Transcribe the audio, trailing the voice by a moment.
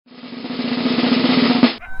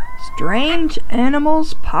Strange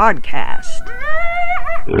Animals Podcast.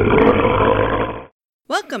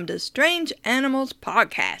 Welcome to Strange Animals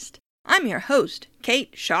Podcast. I'm your host, Kate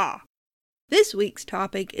Shaw. This week's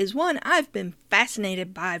topic is one I've been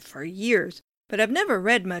fascinated by for years, but I've never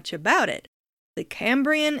read much about it. The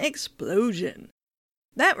Cambrian Explosion.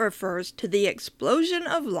 That refers to the explosion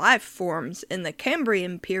of life forms in the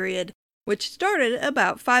Cambrian period, which started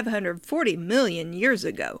about 540 million years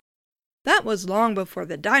ago. That was long before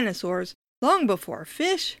the dinosaurs, long before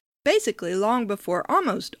fish, basically long before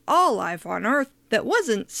almost all life on Earth that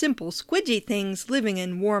wasn't simple squidgy things living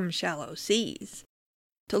in warm, shallow seas.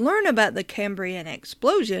 To learn about the Cambrian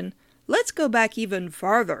explosion, let's go back even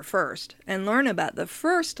farther first and learn about the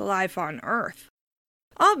first life on Earth.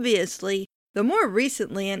 Obviously, the more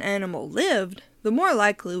recently an animal lived, the more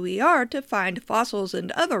likely we are to find fossils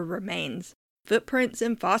and other remains, footprints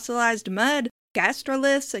in fossilized mud,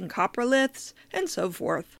 gastroliths and coproliths, and so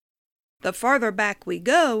forth. The farther back we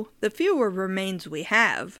go, the fewer remains we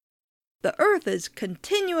have. The Earth is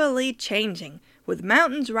continually changing, with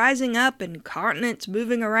mountains rising up and continents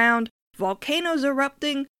moving around, volcanoes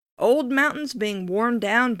erupting, old mountains being worn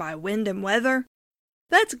down by wind and weather.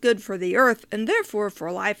 That's good for the Earth and therefore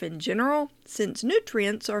for life in general, since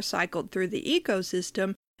nutrients are cycled through the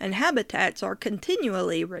ecosystem and habitats are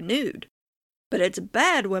continually renewed. But it's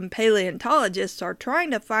bad when paleontologists are trying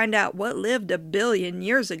to find out what lived a billion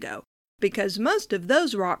years ago, because most of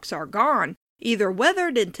those rocks are gone, either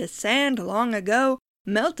weathered into sand long ago,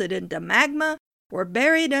 melted into magma, or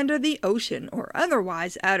buried under the ocean or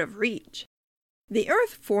otherwise out of reach. The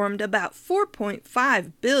Earth formed about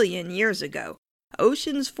 4.5 billion years ago.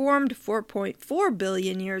 Oceans formed 4.4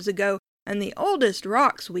 billion years ago, and the oldest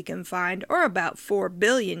rocks we can find are about 4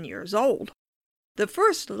 billion years old. The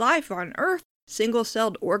first life on Earth,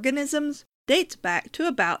 single-celled organisms, dates back to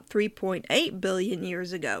about 3.8 billion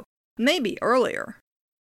years ago, maybe earlier.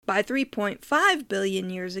 By 3.5 billion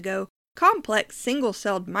years ago, complex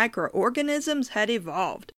single-celled microorganisms had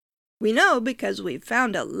evolved. We know because we've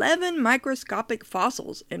found 11 microscopic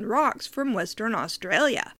fossils in rocks from Western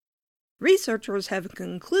Australia. Researchers have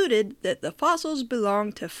concluded that the fossils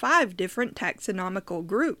belong to 5 different taxonomical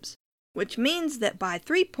groups, which means that by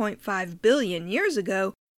 3.5 billion years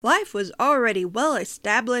ago, life was already well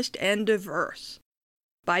established and diverse.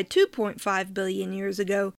 By 2.5 billion years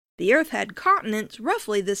ago, the Earth had continents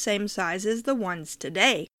roughly the same size as the ones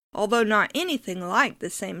today, although not anything like the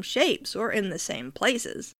same shapes or in the same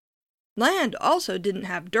places. Land also didn't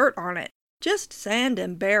have dirt on it, just sand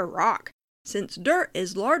and bare rock, since dirt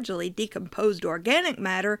is largely decomposed organic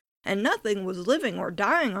matter and nothing was living or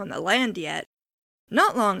dying on the land yet.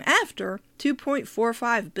 Not long after,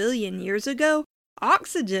 2.45 billion years ago,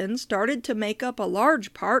 oxygen started to make up a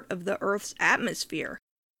large part of the Earth's atmosphere.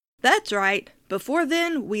 That's right, before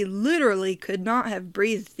then we literally could not have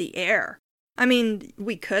breathed the air. I mean,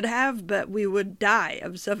 we could have, but we would die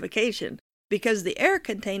of suffocation, because the air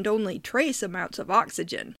contained only trace amounts of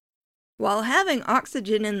oxygen. While having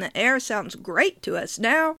oxygen in the air sounds great to us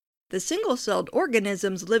now, the single-celled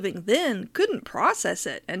organisms living then couldn't process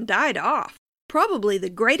it and died off, probably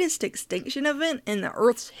the greatest extinction event in the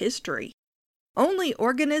Earth's history. Only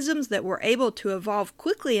organisms that were able to evolve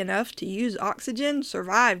quickly enough to use oxygen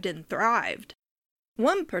survived and thrived.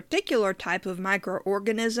 One particular type of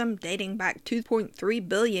microorganism dating back 2.3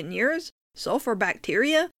 billion years, sulfur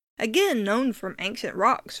bacteria, again known from ancient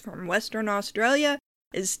rocks from Western Australia,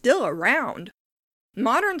 is still around.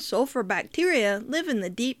 Modern sulfur bacteria live in the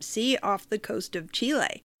deep sea off the coast of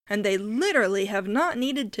Chile, and they literally have not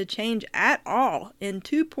needed to change at all in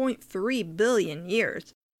 2.3 billion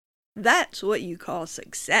years. That's what you call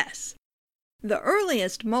success. The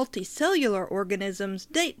earliest multicellular organisms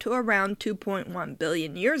date to around 2.1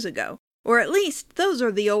 billion years ago, or at least those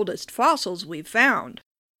are the oldest fossils we've found.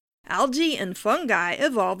 Algae and fungi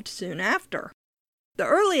evolved soon after. The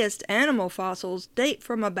earliest animal fossils date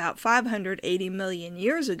from about 580 million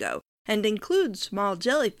years ago and include small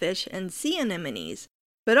jellyfish and sea anemones,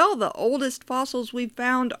 but all the oldest fossils we've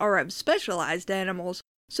found are of specialized animals,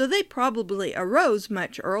 so they probably arose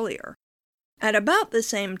much earlier. At about the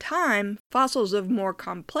same time, fossils of more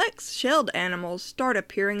complex shelled animals start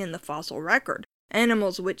appearing in the fossil record,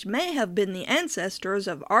 animals which may have been the ancestors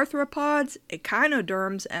of arthropods,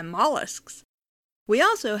 echinoderms, and mollusks. We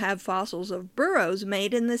also have fossils of burrows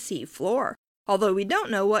made in the sea floor, although we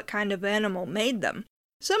don't know what kind of animal made them.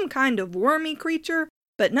 Some kind of wormy creature,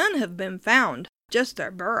 but none have been found, just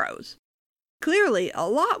their burrows. Clearly, a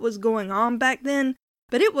lot was going on back then,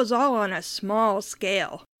 but it was all on a small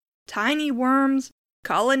scale. Tiny worms,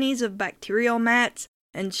 colonies of bacterial mats,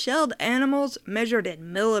 and shelled animals measured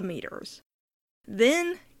in millimeters.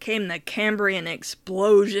 Then came the Cambrian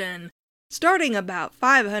explosion, starting about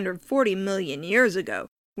 540 million years ago,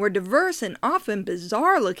 where diverse and often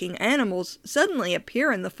bizarre-looking animals suddenly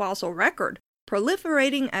appear in the fossil record,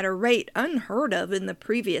 proliferating at a rate unheard of in the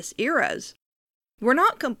previous eras. We're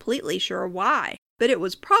not completely sure why, but it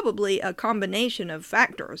was probably a combination of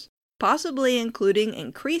factors, possibly including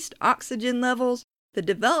increased oxygen levels, the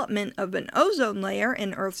development of an ozone layer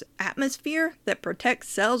in Earth's atmosphere that protects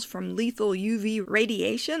cells from lethal UV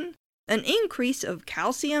radiation, an increase of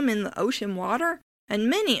calcium in the ocean water, and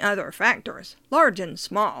many other factors, large and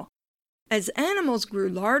small. As animals grew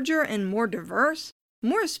larger and more diverse,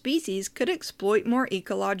 more species could exploit more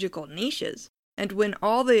ecological niches, and when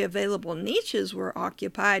all the available niches were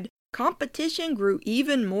occupied, competition grew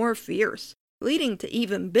even more fierce, leading to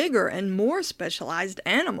even bigger and more specialized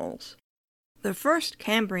animals. The first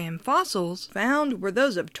Cambrian fossils found were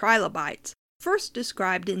those of trilobites, first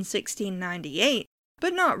described in 1698,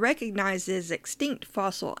 but not recognized as extinct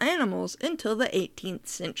fossil animals until the 18th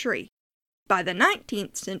century. By the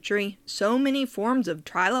 19th century, so many forms of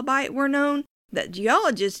trilobite were known that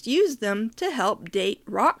geologists used them to help date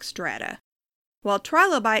rock strata. While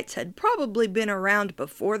trilobites had probably been around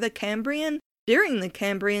before the Cambrian, during the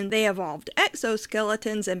Cambrian they evolved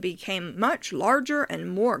exoskeletons and became much larger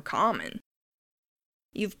and more common.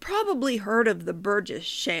 You've probably heard of the Burgess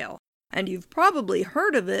Shale, and you've probably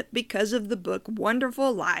heard of it because of the book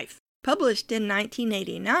Wonderful Life, published in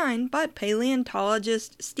 1989 by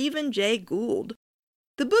paleontologist Stephen Jay Gould.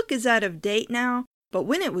 The book is out of date now, but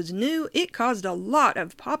when it was new, it caused a lot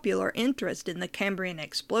of popular interest in the Cambrian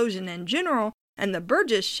explosion in general, and the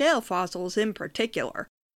Burgess Shale fossils in particular.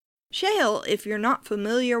 Shale, if you're not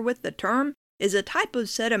familiar with the term, is a type of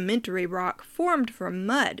sedimentary rock formed from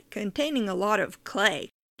mud containing a lot of clay,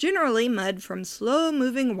 generally mud from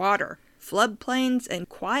slow-moving water, floodplains, and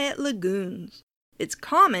quiet lagoons. It's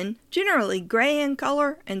common, generally gray in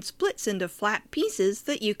color, and splits into flat pieces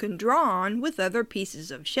that you can draw on with other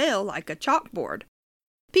pieces of shale like a chalkboard.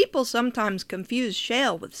 People sometimes confuse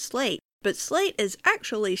shale with slate, but slate is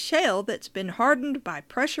actually shale that's been hardened by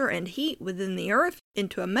pressure and heat within the earth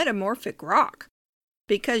into a metamorphic rock.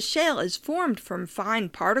 Because shale is formed from fine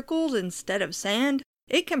particles instead of sand,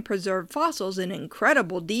 it can preserve fossils in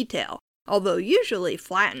incredible detail, although usually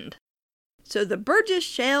flattened. So the Burgess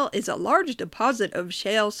Shale is a large deposit of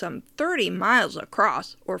shale some 30 miles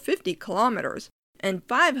across, or 50 kilometers, and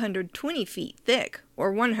 520 feet thick,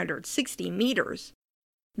 or 160 meters.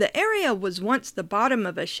 The area was once the bottom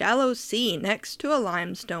of a shallow sea next to a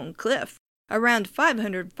limestone cliff, around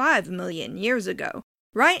 505 million years ago,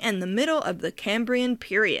 right in the middle of the Cambrian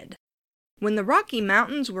period. When the Rocky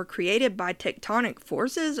Mountains were created by tectonic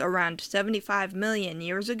forces around 75 million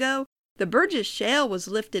years ago, the Burgess Shale was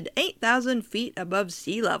lifted 8,000 feet above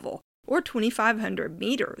sea level, or 2,500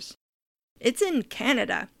 meters. It's in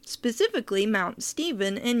Canada, specifically Mount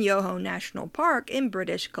Stephen in Yoho National Park in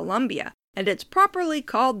British Columbia, and it's properly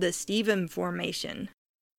called the Stephen Formation.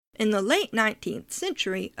 In the late 19th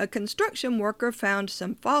century, a construction worker found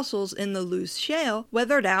some fossils in the loose shale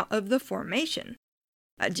weathered out of the formation.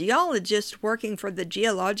 A geologist working for the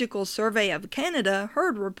Geological Survey of Canada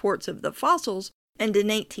heard reports of the fossils and in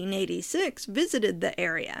 1886 visited the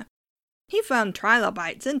area. He found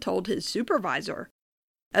trilobites and told his supervisor.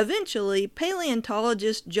 Eventually,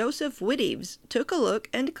 paleontologist Joseph Whitteaves took a look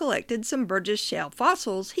and collected some Burgess Shale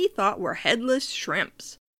fossils he thought were headless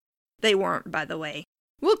shrimps. They weren't, by the way.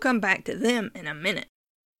 We'll come back to them in a minute.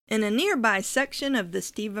 In a nearby section of the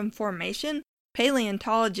Stephen Formation,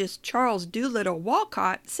 paleontologist Charles Doolittle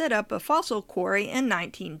Walcott set up a fossil quarry in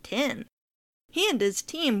 1910. He and his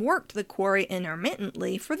team worked the quarry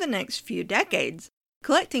intermittently for the next few decades,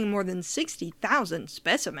 collecting more than 60,000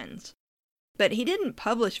 specimens. But he didn't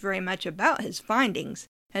publish very much about his findings,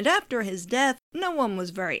 and after his death, no one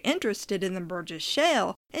was very interested in the Burgess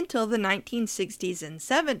Shale until the 1960s and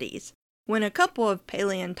 70s, when a couple of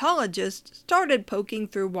paleontologists started poking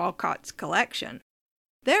through Walcott's collection.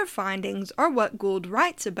 Their findings are what Gould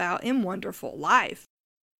writes about in Wonderful Life.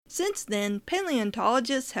 Since then,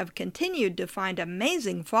 paleontologists have continued to find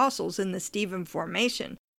amazing fossils in the Stephen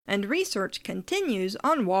Formation, and research continues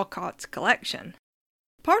on Walcott's collection.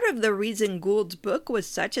 Part of the reason Gould's book was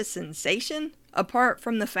such a sensation, apart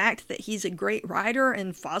from the fact that he's a great writer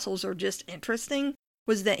and fossils are just interesting,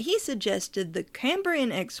 was that he suggested the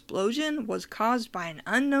Cambrian explosion was caused by an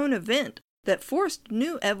unknown event that forced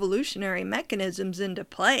new evolutionary mechanisms into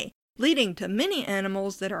play, leading to many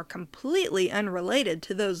animals that are completely unrelated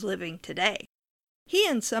to those living today. He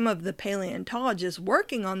and some of the paleontologists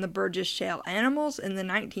working on the Burgess Shale animals in the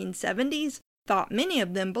 1970s thought many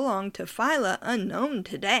of them belonged to phyla unknown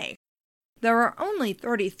today. There are only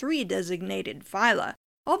 33 designated phyla,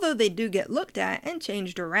 although they do get looked at and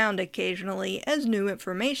changed around occasionally as new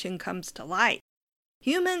information comes to light.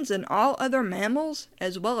 Humans and all other mammals,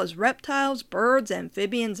 as well as reptiles, birds,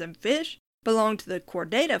 amphibians, and fish, belong to the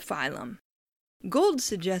Chordata phylum. Gould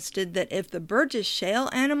suggested that if the Burgess Shale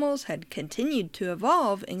animals had continued to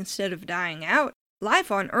evolve instead of dying out,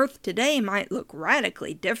 life on Earth today might look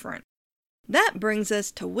radically different. That brings us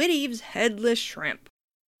to Whittiev's headless shrimp.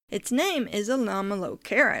 Its name is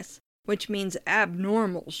Anomalocaris, which means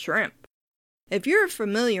abnormal shrimp. If you're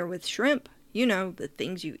familiar with shrimp, you know the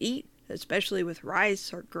things you eat, especially with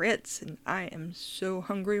rice or grits, and I am so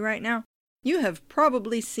hungry right now, you have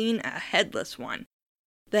probably seen a headless one.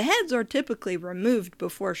 The heads are typically removed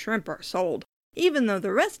before shrimp are sold, even though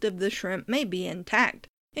the rest of the shrimp may be intact,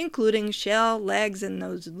 including shell, legs, and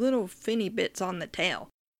those little finny bits on the tail.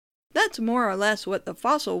 That's more or less what the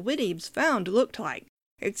fossil Whittiev's found looked like,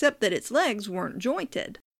 except that its legs weren't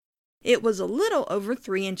jointed. It was a little over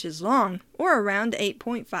 3 inches long, or around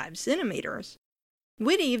 8.5 centimeters.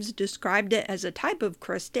 Whittiev's described it as a type of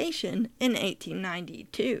crustacean in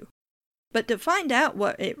 1892. But to find out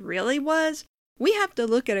what it really was, we have to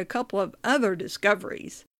look at a couple of other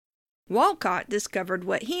discoveries. Walcott discovered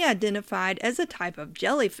what he identified as a type of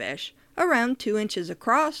jellyfish, around 2 inches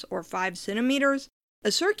across or 5 centimeters,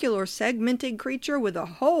 a circular segmented creature with a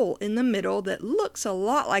hole in the middle that looks a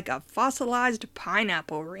lot like a fossilized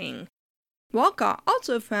pineapple ring. Walcott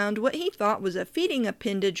also found what he thought was a feeding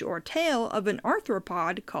appendage or tail of an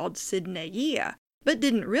arthropod called Sydneia, but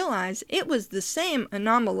didn't realize it was the same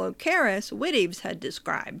Anomalocaris Whittiev's had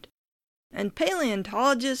described. And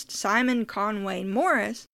paleontologist Simon Conway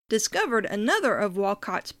Morris discovered another of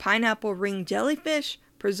Walcott's pineapple ring jellyfish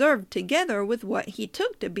preserved together with what he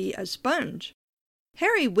took to be a sponge.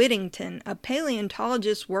 Harry Whittington, a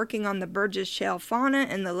paleontologist working on the Burgess Shale fauna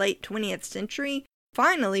in the late 20th century,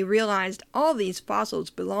 finally realized all these fossils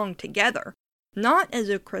belonged together, not as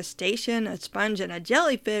a crustacean, a sponge, and a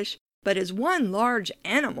jellyfish, but as one large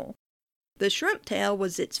animal. The shrimp tail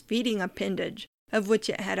was its feeding appendage, of which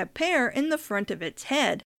it had a pair in the front of its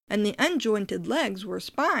head, and the unjointed legs were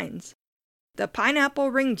spines. The pineapple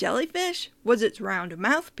ring jellyfish was its round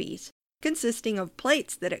mouthpiece, consisting of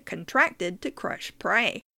plates that it contracted to crush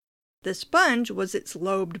prey. The sponge was its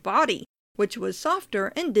lobed body, which was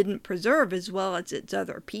softer and didn't preserve as well as its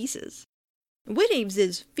other pieces.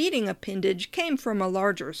 Whittiev's feeding appendage came from a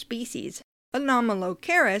larger species,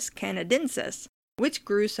 Anomalocaris canadensis, which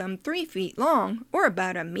grew some 3 feet long, or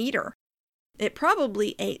about a meter. It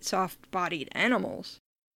probably ate soft-bodied animals.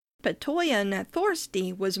 Petoia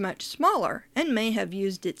nathorstii was much smaller, and may have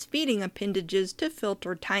used its feeding appendages to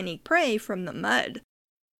filter tiny prey from the mud.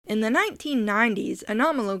 In the 1990s,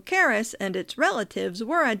 Anomalocaris and its relatives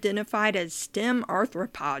were identified as stem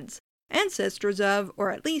arthropods, ancestors of,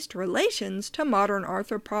 or at least relations to modern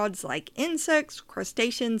arthropods like insects,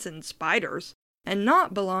 crustaceans, and spiders, and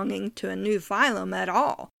not belonging to a new phylum at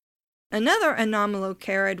all. Another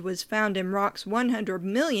Anomalocarid was found in rocks 100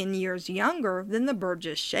 million years younger than the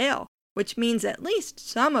Burgess Shale, which means at least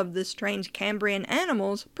some of the strange Cambrian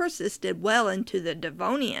animals persisted well into the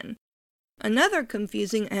Devonian. Another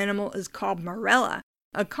confusing animal is called Marella,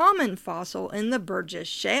 a common fossil in the Burgess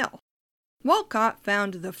Shale. Walcott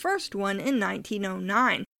found the first one in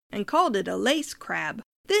 1909 and called it a lace crab,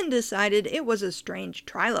 then decided it was a strange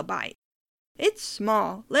trilobite. It's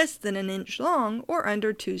small, less than an inch long or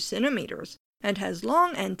under 2 centimeters, and has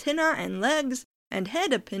long antennae and legs and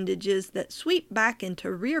head appendages that sweep back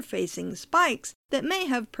into rear-facing spikes that may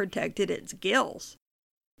have protected its gills.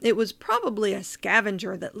 It was probably a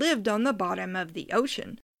scavenger that lived on the bottom of the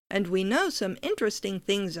ocean, and we know some interesting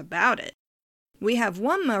things about it. We have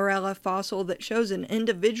one Marella fossil that shows an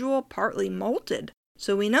individual partly molted,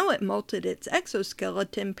 so we know it molted its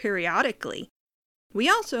exoskeleton periodically. We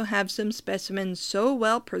also have some specimens so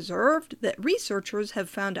well preserved that researchers have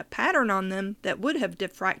found a pattern on them that would have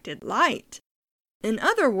diffracted light. In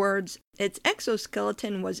other words, its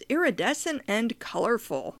exoskeleton was iridescent and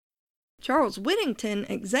colorful. Charles Whittington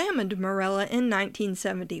examined Marella in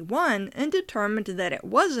 1971 and determined that it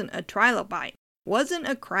wasn't a trilobite, wasn't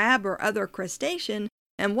a crab or other crustacean,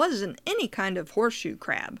 and wasn't any kind of horseshoe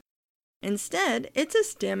crab. Instead, it's a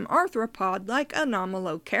stem arthropod like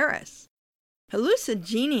Anomalocaris.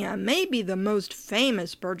 Hallucigenia may be the most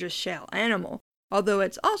famous Burgess Shale animal, although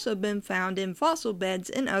it's also been found in fossil beds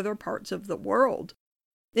in other parts of the world.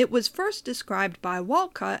 It was first described by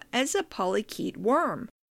Walcott as a polychaete worm.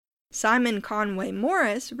 Simon Conway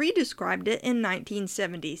Morris redescribed it in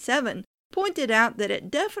 1977, pointed out that it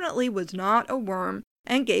definitely was not a worm,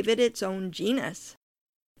 and gave it its own genus.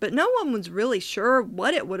 but no one was really sure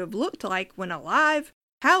what it would have looked like when alive,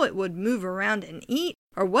 how it would move around and eat,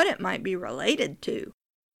 or what it might be related to.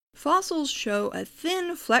 Fossils show a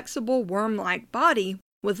thin, flexible worm-like body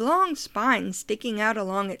with long spines sticking out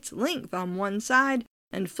along its length on one side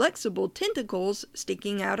and flexible tentacles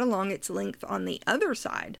sticking out along its length on the other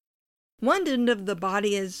side. One end of the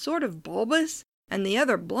body is sort of bulbous and the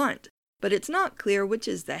other blunt, but it's not clear which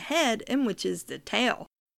is the head and which is the tail.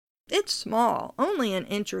 It's small, only an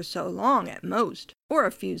inch or so long at most, or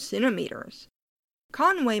a few centimeters.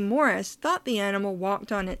 Conway Morris thought the animal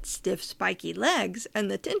walked on its stiff, spiky legs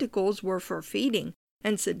and the tentacles were for feeding,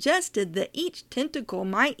 and suggested that each tentacle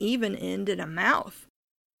might even end in a mouth.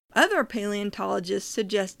 Other paleontologists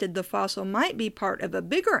suggested the fossil might be part of a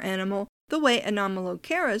bigger animal, the way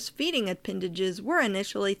Anomalocaris feeding appendages were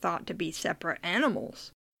initially thought to be separate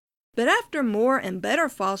animals. But after more and better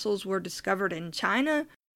fossils were discovered in China,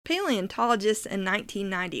 paleontologists in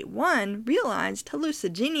 1991 realized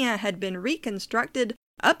Hallucigenia had been reconstructed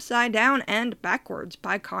upside down and backwards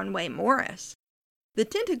by Conway Morris. The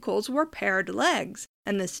tentacles were paired legs,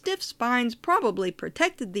 and the stiff spines probably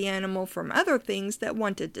protected the animal from other things that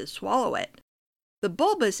wanted to swallow it. The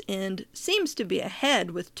bulbous end seems to be a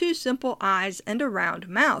head with two simple eyes and a round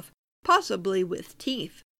mouth, possibly with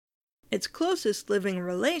teeth. Its closest living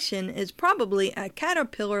relation is probably a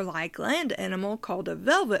caterpillar-like land animal called a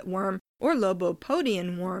velvet worm or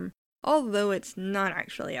Lobopodian worm, although it's not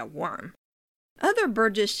actually a worm. Other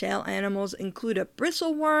Burgess shale animals include a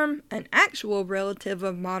bristleworm, an actual relative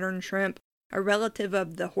of modern shrimp, a relative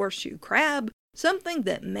of the horseshoe crab, something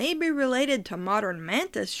that may be related to modern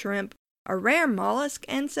mantis shrimp, a rare mollusk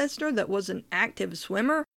ancestor that was an active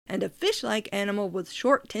swimmer, and a fish-like animal with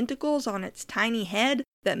short tentacles on its tiny head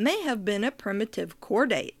that may have been a primitive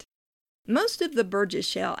chordate. Most of the Burgess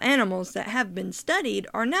shale animals that have been studied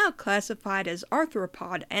are now classified as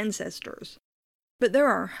arthropod ancestors. But there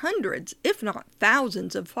are hundreds, if not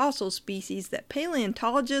thousands, of fossil species that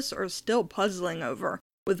paleontologists are still puzzling over,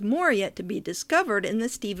 with more yet to be discovered in the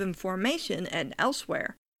Stephen Formation and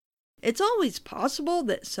elsewhere. It's always possible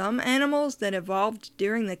that some animals that evolved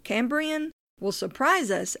during the Cambrian will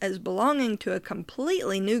surprise us as belonging to a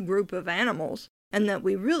completely new group of animals, and that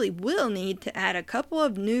we really will need to add a couple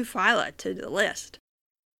of new phyla to the list.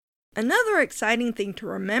 Another exciting thing to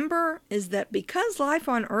remember is that because life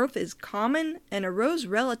on Earth is common and arose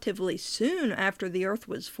relatively soon after the Earth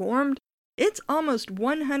was formed, it's almost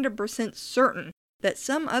 100% certain that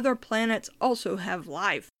some other planets also have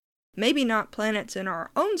life. Maybe not planets in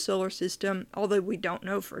our own solar system, although we don't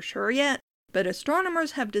know for sure yet, but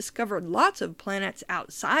astronomers have discovered lots of planets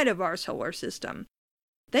outside of our solar system.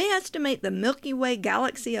 They estimate the Milky Way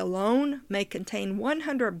galaxy alone may contain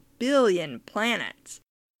 100 billion planets.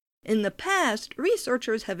 In the past,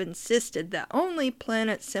 researchers have insisted that only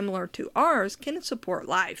planets similar to ours can support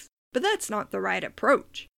life, but that's not the right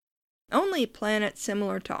approach. Only planets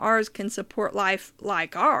similar to ours can support life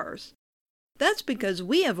like ours. That's because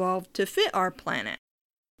we evolved to fit our planet.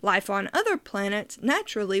 Life on other planets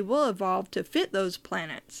naturally will evolve to fit those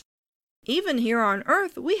planets. Even here on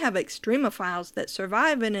Earth, we have extremophiles that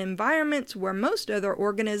survive in environments where most other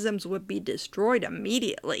organisms would be destroyed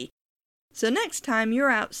immediately. So next time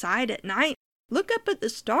you're outside at night, look up at the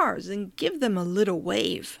stars and give them a little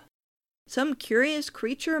wave. Some curious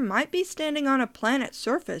creature might be standing on a planet's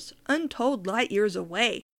surface untold light years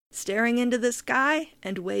away, staring into the sky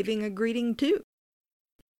and waving a greeting too.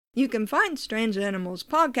 You can find Strange Animals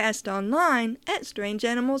Podcast online at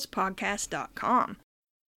strangeanimalspodcast.com.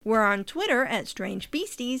 We're on Twitter at Strange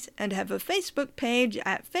Beasties and have a Facebook page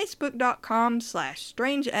at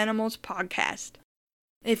facebook.com/strangeanimalspodcast.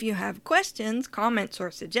 If you have questions, comments,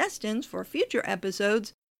 or suggestions for future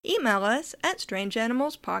episodes, email us at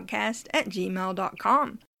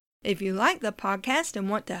strangeanimalspodcast@gmail.com. If you like the podcast and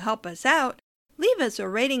want to help us out, leave us a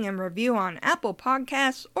rating and review on Apple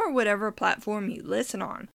Podcasts or whatever platform you listen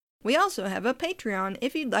on. We also have a Patreon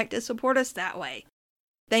if you'd like to support us that way.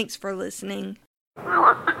 Thanks for listening.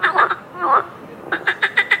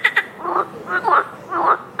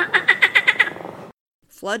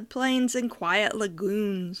 Floodplains and quiet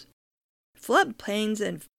lagoons. Floodplains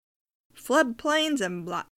and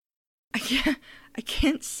blah. I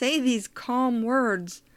can't say these calm words.